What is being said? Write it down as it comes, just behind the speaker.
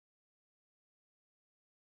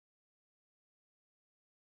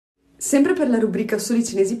Sempre per la rubrica Solo i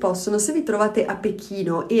cinesi possono, se vi trovate a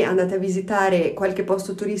Pechino e andate a visitare qualche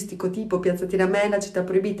posto turistico tipo Piazza Tienanmen, Città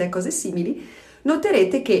Proibita e cose simili,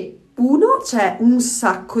 noterete che uno, c'è un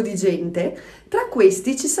sacco di gente, tra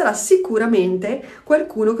questi ci sarà sicuramente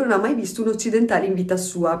qualcuno che non ha mai visto un occidentale in vita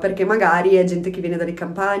sua, perché magari è gente che viene dalle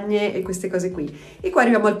campagne e queste cose qui. E qua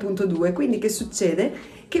arriviamo al punto 2, quindi che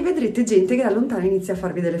succede? Che vedrete gente che da lontano inizia a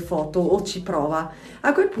farvi delle foto o ci prova.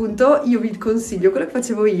 A quel punto io vi consiglio, quello che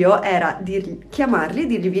facevo io era chiamarli e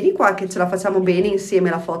dirgli vieni qua che ce la facciamo bene insieme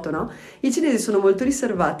la foto, no? I cinesi sono molto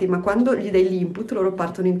riservati, ma quando gli dai l'input loro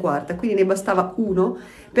partono in quarta, quindi ne bastava uno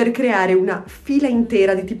per creare una fila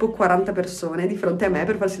intera di tipo 40 persone di fronte a me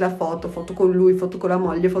per farsi la foto, foto con lui, foto con la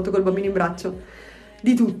moglie, foto col bambino in braccio,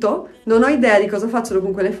 di tutto. Non ho idea di cosa facciano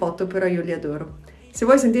con quelle foto, però io li adoro. Se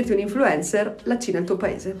vuoi sentirti un influencer, la Cina è il tuo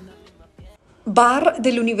paese. Bar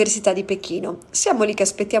dell'Università di Pechino. Siamo lì che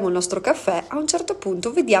aspettiamo il nostro caffè, a un certo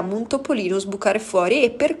punto vediamo un topolino sbucare fuori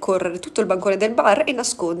e percorrere tutto il bancone del bar e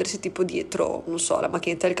nascondersi tipo dietro, non so, la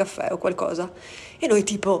macchinetta del caffè o qualcosa. E noi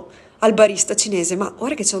tipo al barista cinese, ma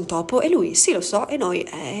ora che c'è un topo? E lui, sì lo so, e noi,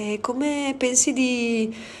 come pensi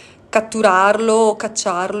di catturarlo,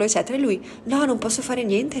 cacciarlo, eccetera? E lui, no, non posso fare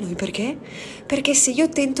niente, e noi perché? Perché se io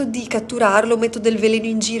tento di catturarlo, metto del veleno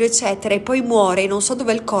in giro, eccetera, e poi muore e non so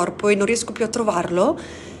dov'è il corpo e non riesco più a trovarlo,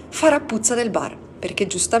 farà puzza nel bar. Perché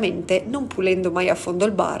giustamente, non pulendo mai a fondo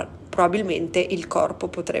il bar, probabilmente il corpo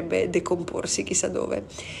potrebbe decomporsi chissà dove.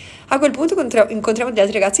 A quel punto incontriamo gli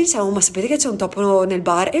altri ragazzi e diciamo, ma sapete che c'è un topo nel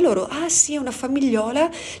bar? E loro, ah sì, è una famigliola,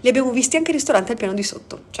 li abbiamo visti anche al ristorante al piano di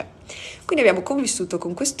sotto. Cioè, quindi abbiamo convissuto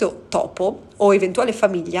con questo topo o eventuale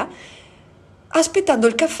famiglia aspettando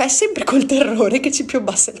il caffè sempre col terrore che ci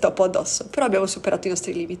piombasse il topo addosso, però abbiamo superato i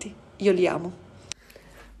nostri limiti. Io li amo.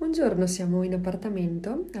 Un giorno siamo in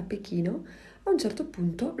appartamento a Pechino, a un certo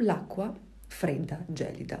punto l'acqua fredda,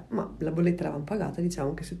 gelida, ma la bolletta l'avevamo pagata,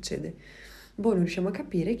 diciamo che succede. Boh, non riusciamo a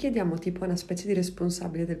capire, chiediamo tipo a una specie di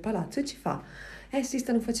responsabile del palazzo e ci fa, eh sì,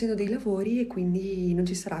 stanno facendo dei lavori e quindi non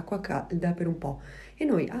ci sarà acqua calda per un po'. E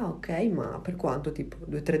noi, ah ok, ma per quanto? Tipo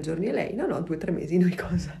 2 o 3 giorni e lei? No, no, 2 o 3 mesi, noi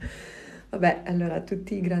cosa? Vabbè, allora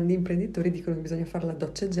tutti i grandi imprenditori dicono che bisogna fare la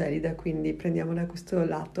doccia gelida, quindi prendiamola da questo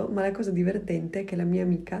lato, ma la cosa divertente è che la mia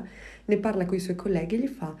amica ne parla con i suoi colleghi e gli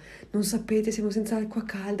fa, non sapete, siamo senza acqua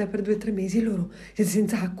calda per 2 o 3 mesi, e loro, siete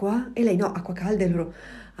senza acqua? E lei, no, acqua calda, e loro,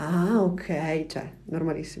 ah, ok, cioè,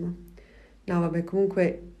 normalissimo. No, vabbè,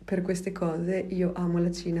 comunque per queste cose io amo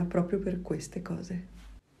la Cina proprio per queste cose.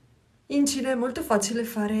 In Cina è molto facile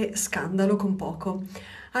fare scandalo con poco.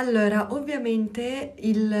 Allora, ovviamente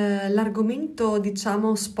l'argomento,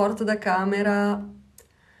 diciamo, sport da camera,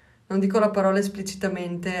 non dico la parola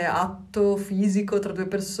esplicitamente, atto fisico tra due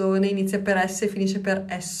persone, inizia per S e finisce per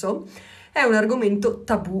esso, è un argomento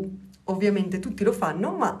tabù. Ovviamente tutti lo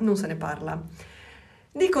fanno, ma non se ne parla.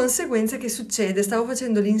 Di conseguenza che succede? Stavo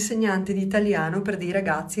facendo l'insegnante di italiano per dei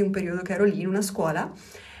ragazzi, un periodo che ero lì in una scuola.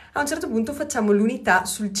 A un certo punto facciamo l'unità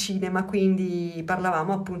sul cinema, quindi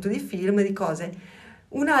parlavamo appunto di film, di cose.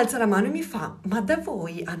 Una alza la mano e mi fa, ma da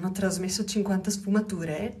voi hanno trasmesso 50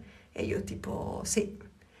 sfumature? E io tipo, sì.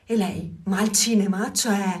 E lei, ma al cinema?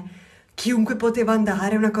 Cioè, chiunque poteva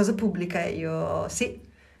andare, è una cosa pubblica? E io, sì.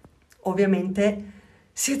 Ovviamente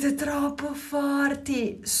siete troppo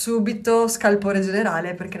forti! Subito scalpore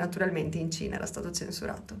generale perché naturalmente in Cina era stato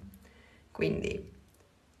censurato. Quindi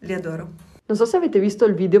li adoro. Non so se avete visto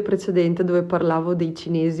il video precedente dove parlavo dei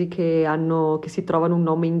cinesi che si trovano un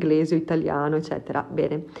nome inglese o italiano, eccetera.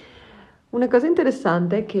 Bene, una cosa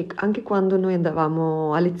interessante è che anche quando noi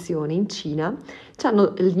andavamo a lezione in Cina,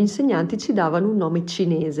 gli insegnanti ci davano un nome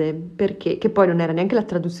cinese, perché, che poi non era neanche la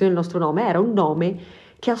traduzione del nostro nome, era un nome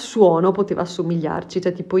che a suono poteva assomigliarci,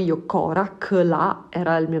 cioè tipo io Korak, La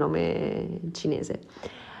era il mio nome cinese.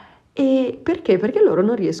 E perché? Perché loro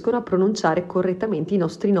non riescono a pronunciare correttamente i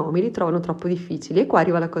nostri nomi, li trovano troppo difficili. E qua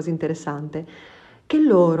arriva la cosa interessante, che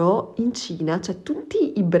loro in Cina, cioè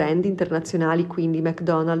tutti i brand internazionali, quindi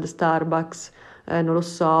McDonald's, Starbucks, non lo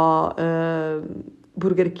so,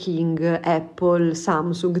 Burger King, Apple,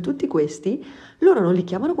 Samsung, tutti questi, loro non li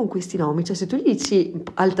chiamano con questi nomi, cioè se tu gli dici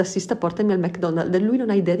al tassista portami al McDonald's, lui non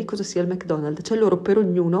ha idea di cosa sia il McDonald's, cioè loro per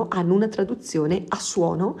ognuno hanno una traduzione a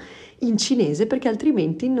suono in cinese perché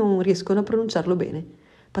altrimenti non riescono a pronunciarlo bene.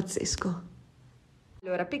 Pazzesco.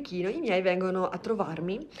 Allora, a Pechino i miei vengono a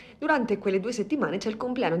trovarmi. Durante quelle 2 settimane c'è il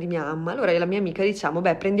compleanno di mia mamma. Allora io e la mia amica diciamo,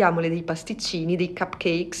 beh, prendiamole dei pasticcini, dei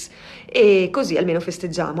cupcakes e così almeno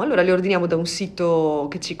festeggiamo. Allora li ordiniamo da un sito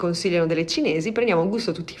che ci consigliano delle cinesi, prendiamo un gusto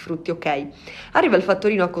a tutti i frutti, ok. Arriva il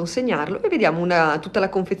fattorino a consegnarlo e vediamo tutta la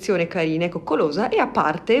confezione carina e coccolosa e a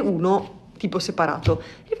parte uno tipo separato.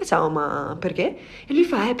 E facciamo, ma perché? E lui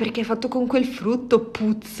fa, perché è fatto con quel frutto,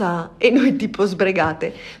 puzza. E noi tipo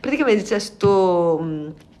sbregate. Praticamente c'è sto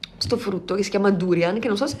frutto che si chiama durian, che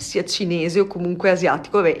non so se sia cinese o comunque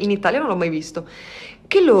asiatico, vabbè, in Italia non l'ho mai visto,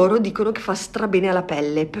 che loro dicono che fa strabene alla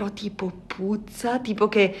pelle, però tipo puzza, tipo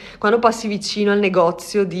che quando passi vicino al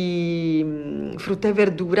negozio di frutta e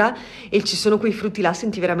verdura e ci sono quei frutti là,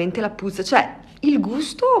 senti veramente la puzza, cioè il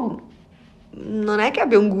gusto non è che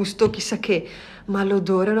abbia un gusto chissà che, ma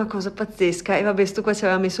l'odore è una cosa pazzesca. E vabbè, sto qua ci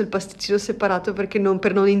aveva messo il pasticcino separato perché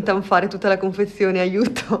per non intanfare tutta la confezione,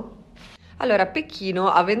 aiuto. Allora, Pechino,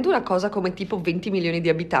 avendo una cosa come tipo 20 milioni di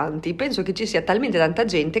abitanti, penso che ci sia talmente tanta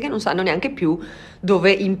gente che non sanno neanche più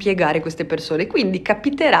dove impiegare queste persone. Quindi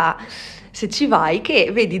capiterà, se ci vai, che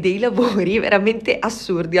vedi dei lavori veramente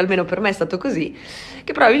assurdi, almeno per me è stato così,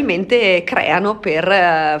 che probabilmente creano per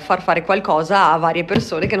far fare qualcosa a varie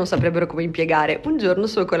persone che non saprebbero come impiegare. Un giorno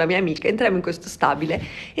solo con la mia amica entriamo in questo stabile,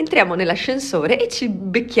 entriamo nell'ascensore e ci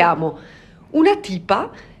becchiamo una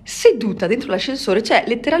tipa seduta dentro l'ascensore, cioè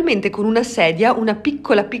letteralmente con una sedia, una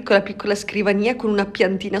piccola piccola piccola scrivania con una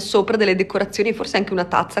piantina sopra, delle decorazioni, forse anche una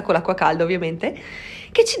tazza con l'acqua calda ovviamente,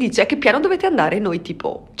 che ci dice a che piano dovete andare, noi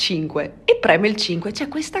tipo 5, e preme il 5, cioè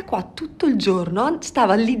questa qua tutto il giorno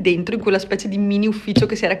stava lì dentro in quella specie di mini ufficio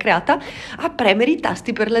che si era creata a premere i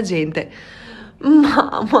tasti per la gente.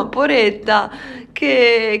 Mamma, poretta,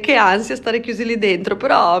 che ansia stare chiusi lì dentro,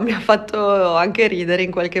 però mi ha fatto anche ridere in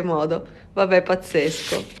qualche modo. Vabbè,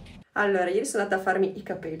 pazzesco. Allora, ieri sono andata a farmi i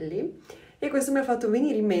capelli e questo mi ha fatto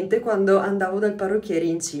venire in mente quando andavo dal parrucchiere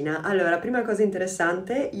in Cina. Allora, prima cosa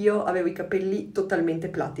interessante, io avevo i capelli totalmente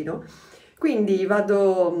platino, quindi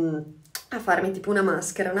vado a farmi tipo una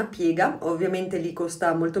maschera, una piega, ovviamente lì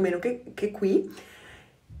costa molto meno che qui,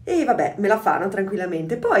 e vabbè, me la fanno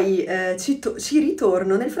tranquillamente. Poi ci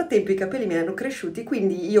ritorno, nel frattempo i capelli mi erano cresciuti,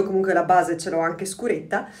 quindi io comunque la base ce l'ho anche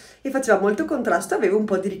scuretta e faceva molto contrasto, avevo un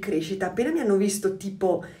po' di ricrescita. Appena mi hanno visto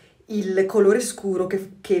tipo il colore scuro,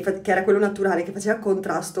 che era quello naturale, che faceva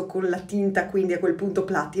contrasto con la tinta, quindi a quel punto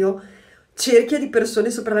platino, cerchia di persone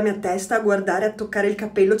sopra la mia testa a guardare, a toccare il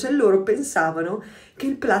capello, cioè loro pensavano che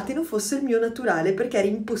il platino fosse il mio naturale, perché era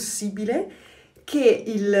impossibile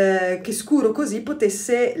che scuro così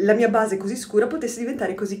potesse, la mia base così scura potesse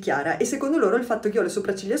diventare così chiara, e secondo loro il fatto che ho le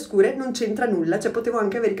sopracciglia scure non c'entra nulla, cioè potevo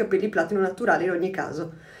anche avere i capelli platino naturali in ogni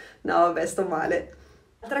caso. No, vabbè, sto male.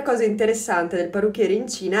 Altra cosa interessante del parrucchiere in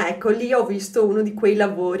Cina, ecco, lì ho visto uno di quei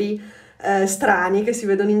lavori strani che si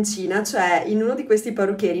vedono in Cina, cioè in uno di questi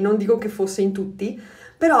parrucchieri, non dico che fosse in tutti,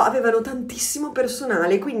 però avevano tantissimo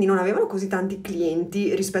personale, quindi non avevano così tanti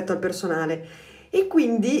clienti rispetto al personale. E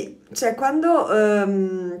quindi, cioè, quando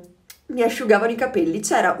mi asciugavano i capelli,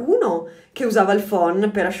 c'era uno che usava il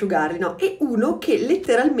phon per asciugarli, no? E uno che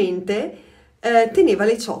letteralmente teneva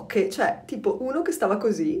le ciocche, cioè, tipo uno che stava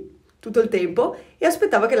così tutto il tempo e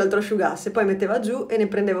aspettava che l'altro asciugasse, poi metteva giù e ne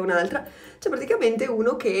prendeva un'altra. Cioè, praticamente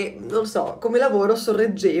uno che, non so, come lavoro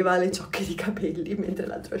sorreggeva le ciocche di capelli mentre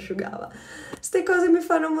l'altro asciugava. Ste cose mi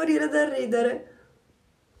fanno morire da ridere.